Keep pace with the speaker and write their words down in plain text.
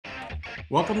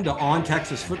Welcome to On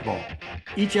Texas Football.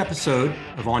 Each episode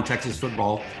of On Texas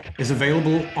Football is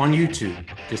available on YouTube.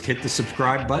 Just hit the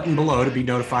subscribe button below to be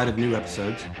notified of new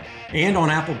episodes, and on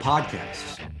Apple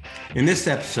Podcasts. In this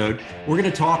episode, we're going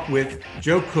to talk with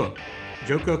Joe Cook.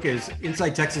 Joe Cook is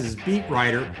Inside Texas' beat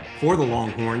writer for the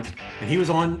Longhorns, and he was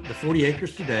on the 40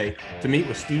 Acres today to meet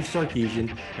with Steve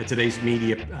Sarkisian at today's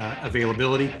media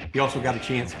availability. He also got a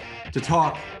chance to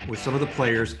talk with some of the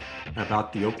players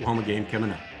about the Oklahoma game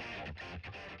coming up.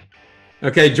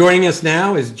 Okay, joining us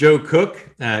now is Joe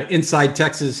Cook, Inside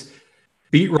Texas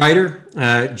beat writer.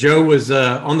 Joe was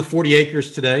on the 40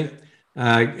 Acres today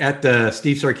at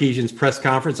Steve Sarkisian's press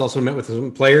conference, also met with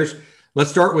some players. Let's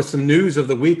start with some news of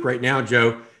the week right now,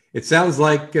 Joe. It sounds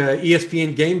like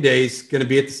ESPN Game Day is going to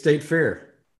be at the State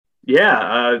Fair.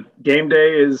 Yeah, Game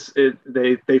Day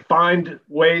they find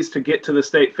ways to get to the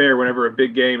State Fair whenever a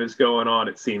big game is going on,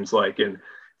 it seems like. And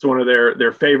it's one of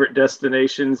their favorite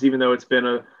destinations, even though it's been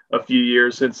a few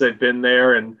years since they've been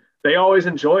there. And they always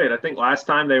enjoy it. I think last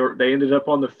time they ended up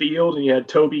on the field and you had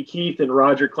Toby Keith and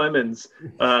Roger Clemens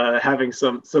having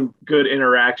some good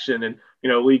interaction. And,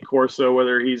 Lee Corso,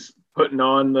 whether he's putting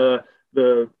on the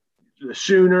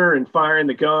schooner and firing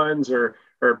the guns or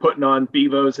putting on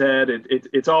Bevo's head.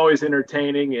 It's always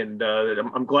entertaining. And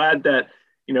I'm glad that,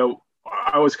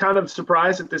 I was kind of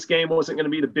surprised that this game wasn't going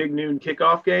to be the big noon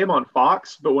kickoff game on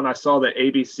Fox. But when I saw that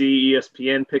ABC,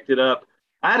 ESPN picked it up,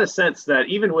 I had a sense that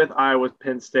even with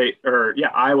Iowa-Penn State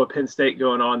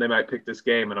going on, they might pick this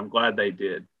game. And I'm glad they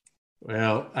did.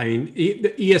 Well,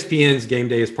 ESPN's Game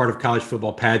Day is part of college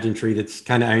football pageantry. That's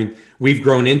kind of, we've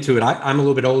grown into it. I'm a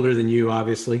little bit older than you,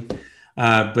 obviously,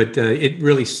 but it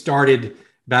really started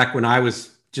back when I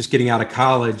was just getting out of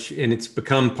college, and it's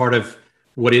become part of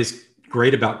what is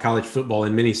great about college football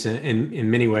in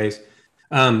many ways.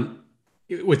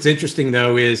 What's interesting,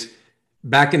 though, is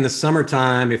back in the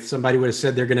summertime, if somebody would have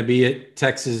said they're going to be at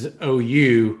Texas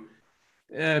OU,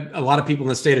 a lot of people in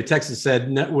the state of Texas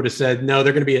would have said, no,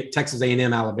 they're going to be at Texas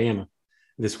A&M, Alabama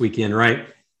this weekend, right?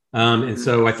 And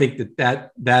so I think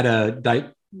that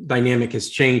dynamic has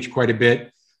changed quite a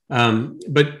bit.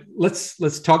 But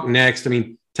let's talk next.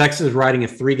 Texas is riding a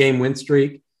 3-game win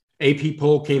streak. AP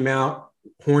poll came out.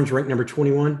 Horns ranked number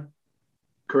 21.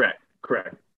 Correct.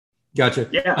 Gotcha.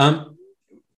 Yeah.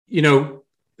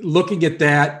 Looking at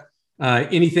that,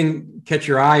 anything catch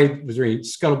your eye? Was there any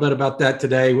scuttlebutt about that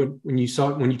today when you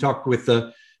talked with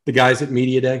the guys at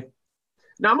Media Day?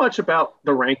 Not much about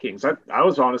the rankings. I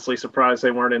was honestly surprised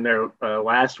they weren't in there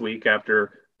last week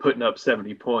after putting up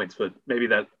 70 points, but maybe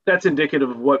that's indicative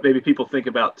of what maybe people think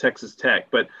about Texas Tech.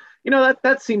 But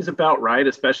that seems about right,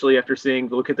 especially after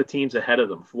look at the teams ahead of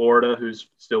them. Florida, who's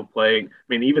still playing.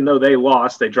 Even though they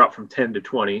lost, they dropped from 10 to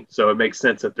 20, so it makes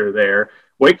sense that they're there.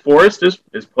 Wake Forest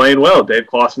is playing well. Dave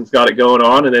Clawson's got it going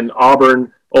on. And then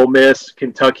Auburn, Ole Miss,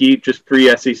 Kentucky, just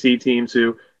 3 SEC teams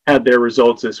who had their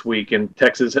results this week. And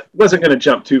Texas wasn't going to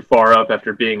jump too far up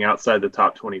after being outside the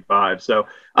top 25. So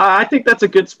I think that's a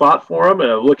good spot for them.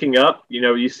 Looking up,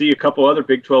 you see a couple other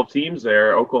Big 12 teams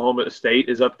there. Oklahoma State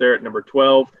is up there at number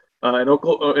 12.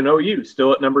 And OU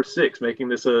still at number 6, making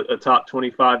this a top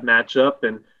 25 matchup.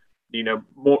 And,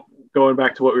 going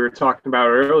back to what we were talking about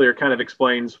earlier, kind of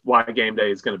explains why Game Day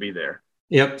is going to be there.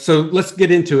 Yep. So let's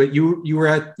get into it.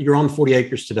 You're on 40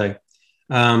 Acres today.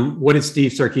 What did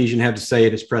Steve Sarkisian have to say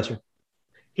at his presser?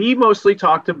 He mostly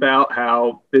talked about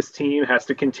how this team has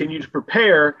to continue to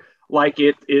prepare like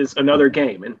it is another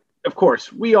game. And of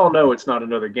course, we all know it's not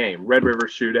another game. Red River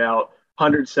Shootout,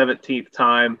 117th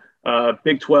time,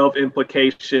 Big 12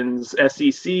 implications,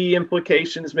 SEC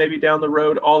implications maybe down the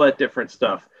road, all that different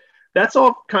stuff. That's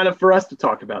all kind of for us to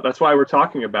talk about. That's why we're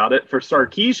talking about it. For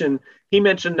Sarkisian, he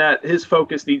mentioned that his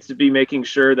focus needs to be making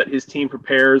sure that his team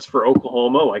prepares for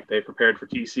Oklahoma like they prepared for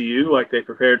TCU, like they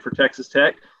prepared for Texas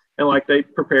Tech, and like they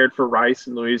prepared for Rice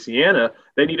and Louisiana.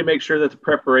 They need to make sure that the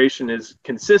preparation is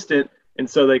consistent, and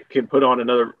so they can put on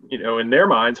another, in their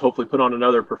minds, hopefully put on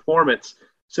another performance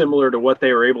similar to what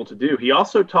they were able to do. He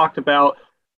also talked about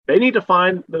they need to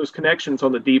find those connections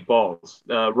on the deep balls.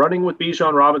 Running with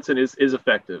Bijan Robinson is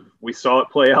effective. We saw it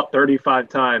play out 35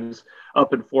 times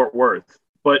up in Fort Worth.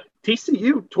 But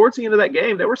TCU, towards the end of that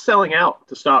game, they were selling out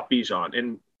to stop Bijan,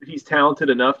 and he's talented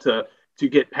enough to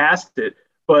get past it.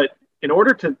 But in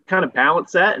order to kind of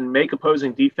balance that and make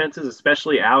opposing defenses,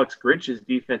 especially Alex Grinch's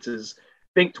defenses,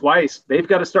 think twice, they've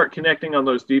got to start connecting on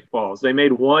those deep balls. They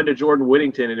made one to Jordan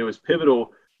Whittington, and it was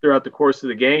pivotal throughout the course of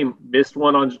the game. Missed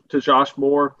one to Josh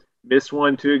Moore, missed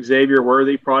one to Xavier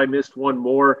Worthy, probably missed one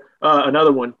more,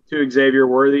 another one to Xavier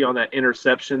Worthy on that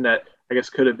interception that I guess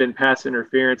could have been pass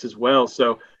interference as well.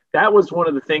 So that was one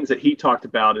of the things that he talked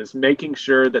about, is making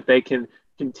sure that they can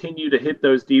continue to hit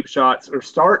those deep shots or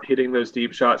start hitting those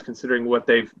deep shots, considering what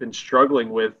they've been struggling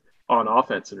with on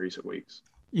offense in recent weeks.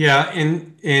 Yeah,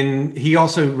 and he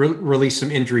also released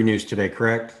some injury news today,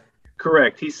 correct?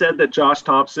 Correct. He said that Josh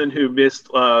Thompson, who missed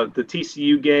the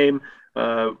TCU game,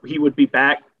 he would be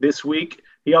back this week.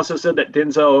 He also said that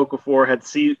Denzel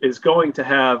Okafor is going to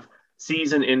have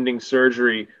season-ending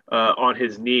surgery on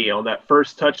his knee. On that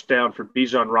first touchdown for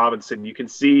Bijan Robinson, you can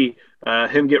see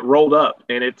him get rolled up,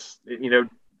 and it's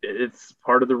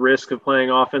part of the risk of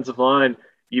playing offensive line.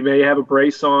 You may have a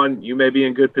brace on, you may be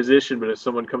in good position, but if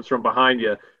someone comes from behind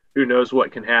you, who knows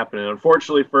what can happen. And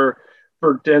unfortunately for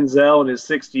Denzel in his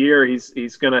sixth year,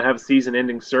 he's going to have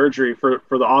season-ending surgery for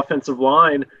the offensive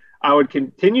line. I would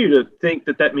continue to think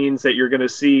that means that you're going to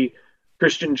see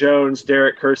Christian Jones,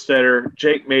 Derek Kerstetter,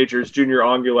 Jake Majors, Junior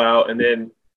Angulau, and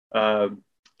then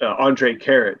Andre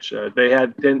Karich. They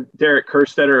had Derek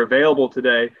Kerstetter available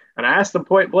today, and I asked him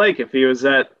point blank if he was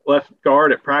at left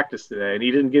guard at practice today, and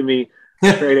he didn't give me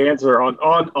a straight answer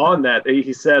on that.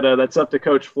 He said that's up to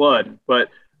Coach Flood, but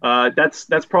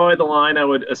that's probably the line I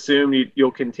would assume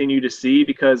you'll continue to see,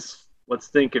 because let's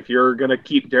think, if you're going to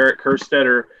keep Derek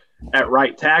Kerstetter at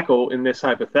right tackle in this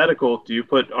hypothetical, do you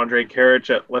put Andre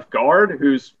Karich at left guard?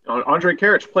 Andre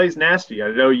Karich plays nasty. I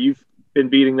know you've been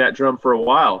beating that drum for a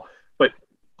while, but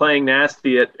playing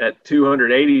nasty at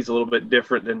 280 is a little bit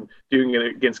different than doing it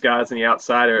against guys on the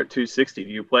outside or at 260.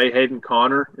 Do you play Hayden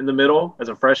Connor in the middle as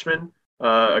a freshman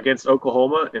against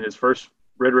Oklahoma in his first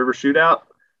Red River shootout?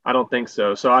 I don't think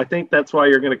so. So I think that's why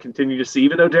you're going to continue to see,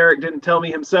 even though Derek didn't tell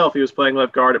me himself he was playing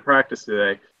left guard at practice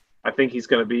today, I think he's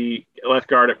going to be left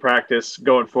guard at practice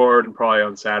going forward, and probably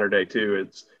on Saturday too.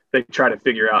 They try to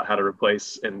figure out how to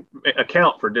replace and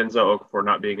account for Denzel Okafor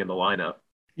not being in the lineup.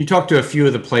 You talked to a few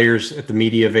of the players at the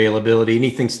media availability.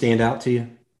 Anything stand out to you?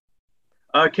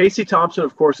 Casey Thompson,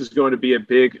 of course, is going to be a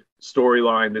big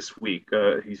storyline this week.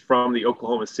 He's from the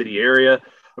Oklahoma City area.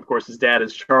 Of course, his dad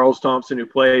is Charles Thompson, who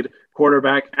played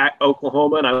quarterback at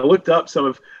Oklahoma. And I looked up some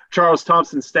of Charles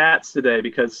Thompson's stats today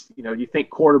because, you think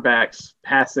quarterbacks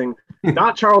passing,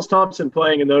 not Charles Thompson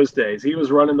playing in those days. He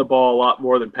was running the ball a lot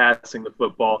more than passing the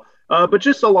football. But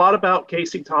just a lot about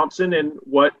Casey Thompson and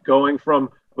what going from,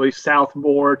 I believe,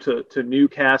 Southmore to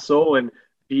Newcastle and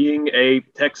being a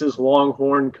Texas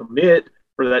Longhorn commit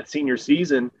for that senior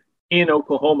season in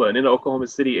Oklahoma and in the Oklahoma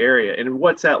City area, and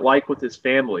what's that like with his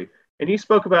family. And he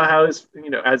spoke about how his,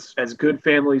 as good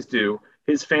families do,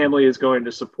 his family is going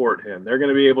to support him. They're going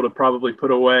to be able to probably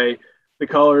put away the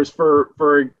colors for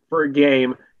a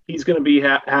game. He's going to be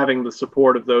having the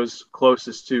support of those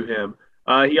closest to him.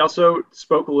 He also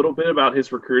spoke a little bit about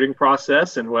his recruiting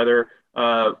process and whether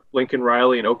Lincoln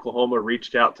Riley in Oklahoma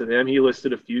reached out to them. He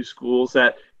listed a few schools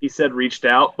that he said reached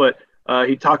out, but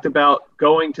he talked about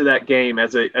going to that game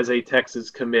as a Texas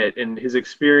commit and his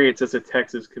experience as a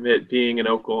Texas commit being in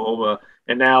Oklahoma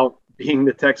and now being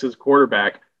the Texas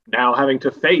quarterback, now having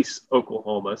to face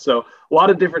Oklahoma. So a lot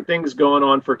of different things going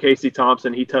on for Casey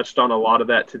Thompson. He touched on a lot of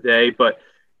that today, but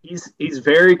he's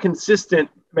very consistent,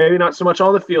 maybe not so much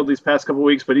on the field these past couple of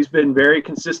weeks, but he's been very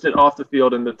consistent off the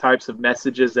field in the types of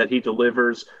messages that he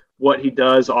delivers, what he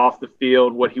does off the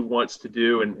field, what he wants to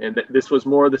do. And this was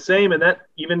more of the same. And that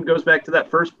even goes back to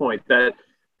that first point that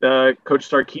Coach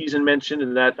Sarkisian mentioned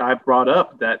and that I brought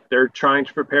up, that they're trying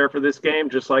to prepare for this game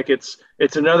just like it's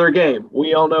another game.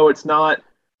 We all know it's not.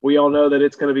 We all know that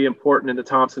it's going to be important in the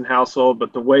Thompson household,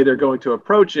 but the way they're going to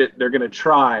approach it, they're going to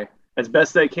try as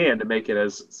best they can to make it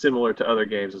as similar to other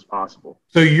games as possible.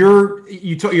 So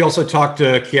you also talked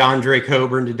to Keandre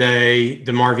Coburn today,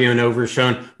 DeMarvion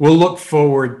Overshone. We'll look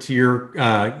forward to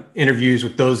your interviews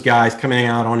with those guys coming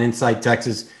out on Inside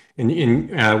Texas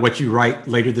and what you write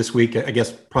later this week. I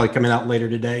guess probably coming out later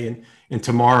today and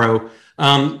tomorrow.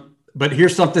 But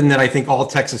here's something that I think all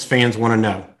Texas fans want to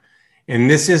know. And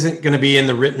this isn't going to be in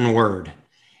the written word.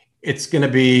 It's going to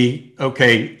be,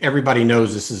 okay, everybody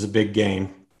knows this is a big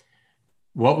game.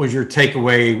 What was your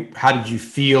takeaway? How did you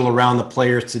feel around the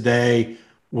players today?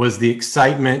 Was the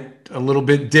excitement a little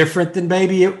bit different than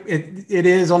maybe it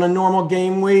is on a normal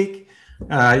game week?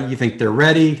 You think they're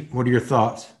ready? What are your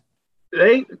thoughts?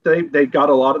 They got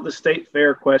a lot of the state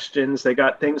fair questions. They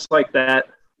got things like that.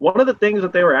 One of the things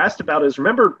that they were asked about is,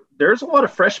 remember, there's a lot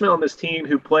of freshmen on this team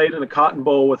who played in a Cotton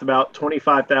Bowl with about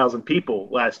 25,000 people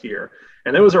last year.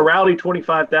 And there was a rowdy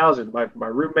 25,000. My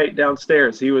roommate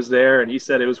downstairs, he was there, and he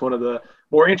said it was one of the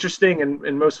more interesting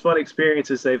and most fun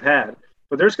experiences they've had.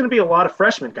 But there's going to be a lot of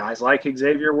freshman guys like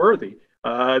Xavier Worthy,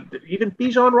 even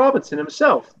Bijan Robinson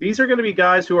himself. These are going to be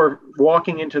guys who are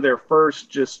walking into their first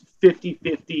just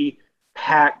 50-50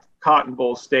 packed Cotton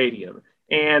Bowl stadium.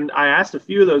 And I asked a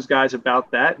few of those guys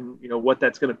about that and, what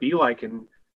that's going to be like. And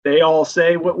they all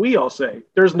say what we all say.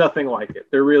 There's nothing like it.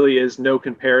 There really is no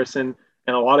comparison.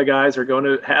 And a lot of guys are going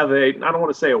to have I don't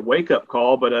want to say a wake-up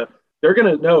call, but they're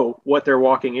going to know what they're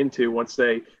walking into once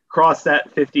they cross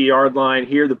that 50-yard line,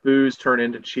 hear the boos turn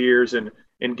into cheers, and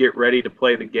get ready to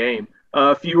play the game.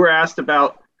 If you were asked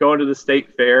about going to the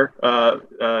state fair,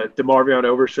 DeMarvion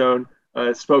Overshone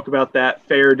spoke about that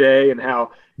fair day and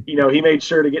how, he made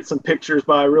sure to get some pictures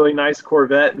by a really nice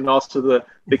Corvette and also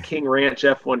the King Ranch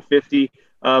F-150.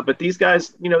 But these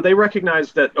guys, they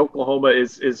recognize that Oklahoma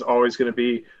is always going to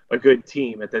be a good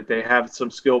team, and that they have some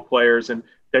skill players, and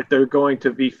that they're going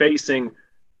to be facing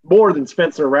more than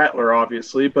Spencer Rattler,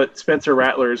 obviously, but Spencer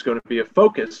Rattler is going to be a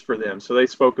focus for them. So they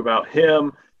spoke about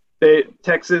him.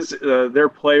 Texas, their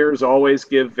players always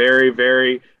give very,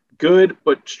 very good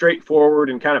but straightforward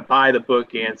and kind of by the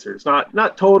book answers.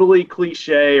 Not totally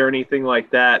cliche or anything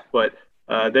like that, but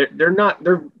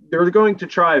they're going to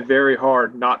try very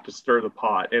hard not to stir the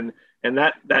pot. And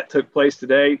that took place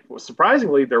today. Well,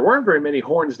 surprisingly, there weren't very many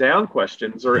horns down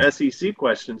questions or SEC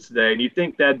questions today. And you'd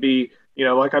think that'd be,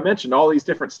 like I mentioned, all these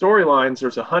different storylines,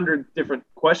 there's 100 different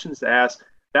questions to ask.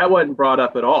 That wasn't brought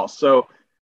up at all. So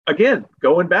again,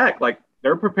 going back, like,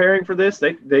 they're preparing for this.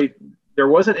 There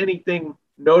wasn't anything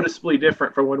noticeably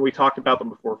different from when we talked about them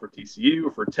before for TCU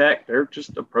or for Tech. They're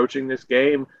just approaching this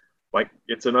game like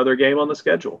it's another game on the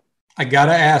schedule. I got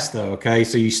to ask, though, okay?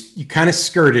 So you kind of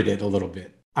skirted it a little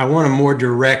bit. I want a more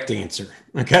direct answer,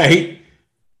 okay?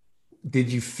 Did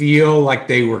you feel like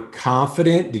they were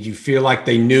confident? Did you feel like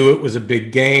they knew it was a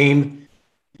big game?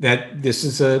 That this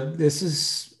is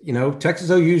Texas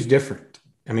OU is different.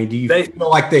 I mean, do you feel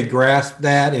like they grasped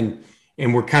that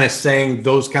and were kind of saying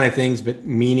those kind of things, but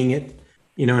meaning it,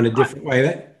 in a different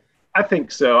way? I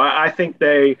think so. I think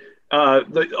they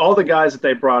all the guys that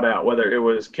they brought out, whether it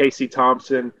was Casey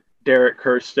Thompson, Derek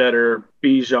Kerstetter,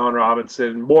 Bijan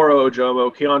Robinson, Moro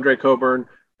Ojomo, Keandre Coburn,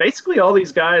 basically all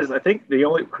these guys, I think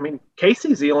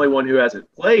Casey's the only one who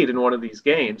hasn't played in one of these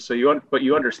games. So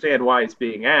you understand why he's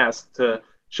being asked to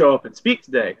show up and speak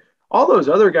today. All those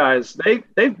other guys,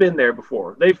 they've been there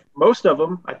before. Most of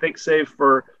them, I think, save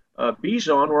for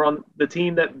Bijan, were on the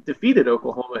team that defeated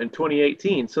Oklahoma in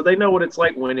 2018. So they know what it's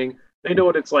like winning. They know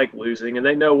what it's like losing, and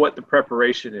they know what the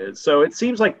preparation is. So it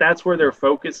seems like that's where their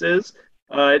focus is.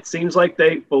 It seems like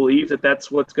they believe that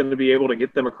that's what's going to be able to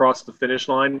get them across the finish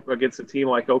line against a team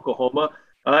like Oklahoma.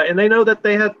 And they know that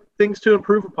they have things to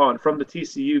improve upon from the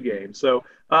TCU game. So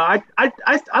I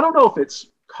don't know if it's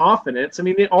confidence. I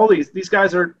mean, all these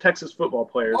guys are Texas football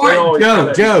players. All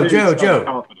right,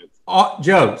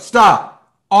 Joe, stop.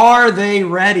 Are they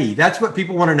ready? That's what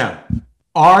people want to know.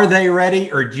 Are they ready,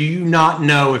 or do you not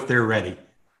know if they're ready?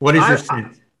 What is your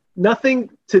sense? Nothing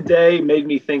today made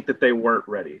me think that they weren't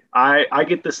ready. I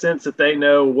get the sense that they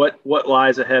know what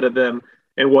lies ahead of them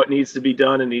and what needs to be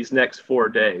done in these next 4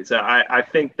 days. I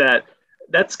think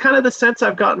that's kind of the sense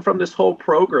I've gotten from this whole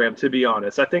program, to be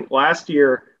honest. I think last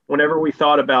year, whenever we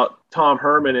thought about Tom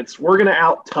Herman, we're going to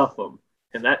out-tough them.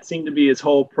 And that seemed to be his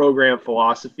whole program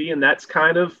philosophy. And that's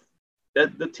kind of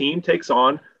that the team takes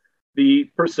on the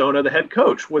persona of the head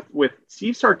coach. With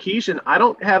Steve Sarkisian, I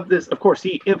don't have this. Of course,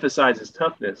 he emphasizes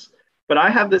toughness, but I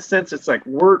have this sense it's like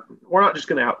we're not just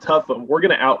going to out-tough them. We're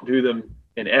going to outdo them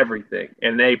in everything.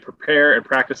 And they prepare and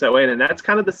practice that way. And that's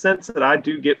kind of the sense that I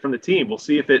do get from the team. We'll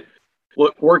see if it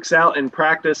works out in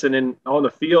practice and on the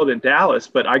field in Dallas.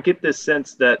 But I get this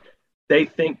sense that they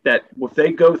think that if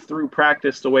they go through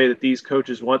practice the way that these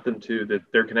coaches want them to, that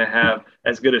they're going to have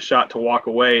as good a shot to walk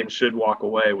away and should walk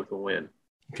away with a win.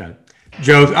 Okay.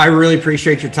 Joe, I really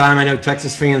appreciate your time. I know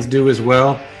Texas fans do as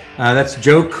well. That's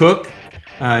Joe Cook,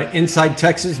 Inside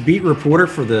Texas beat reporter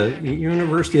for the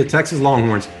University of Texas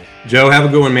Longhorns. Joe, have a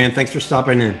good one, man. Thanks for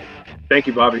stopping in. Thank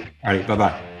you, Bobby. All right,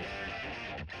 bye-bye.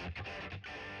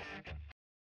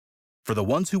 For the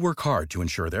ones who work hard to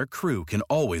ensure their crew can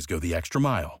always go the extra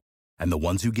mile, and the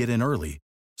ones who get in early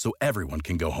so everyone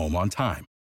can go home on time,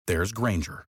 there's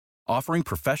Grainger, offering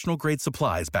professional-grade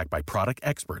supplies backed by product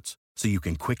experts so you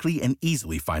can quickly and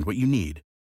easily find what you need.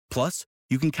 Plus,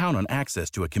 you can count on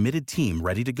access to a committed team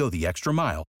ready to go the extra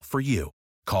mile for you.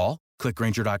 Call, click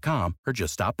Grainger.com, or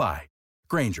just stop by.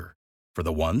 Grainger, for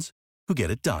the ones who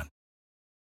get it done.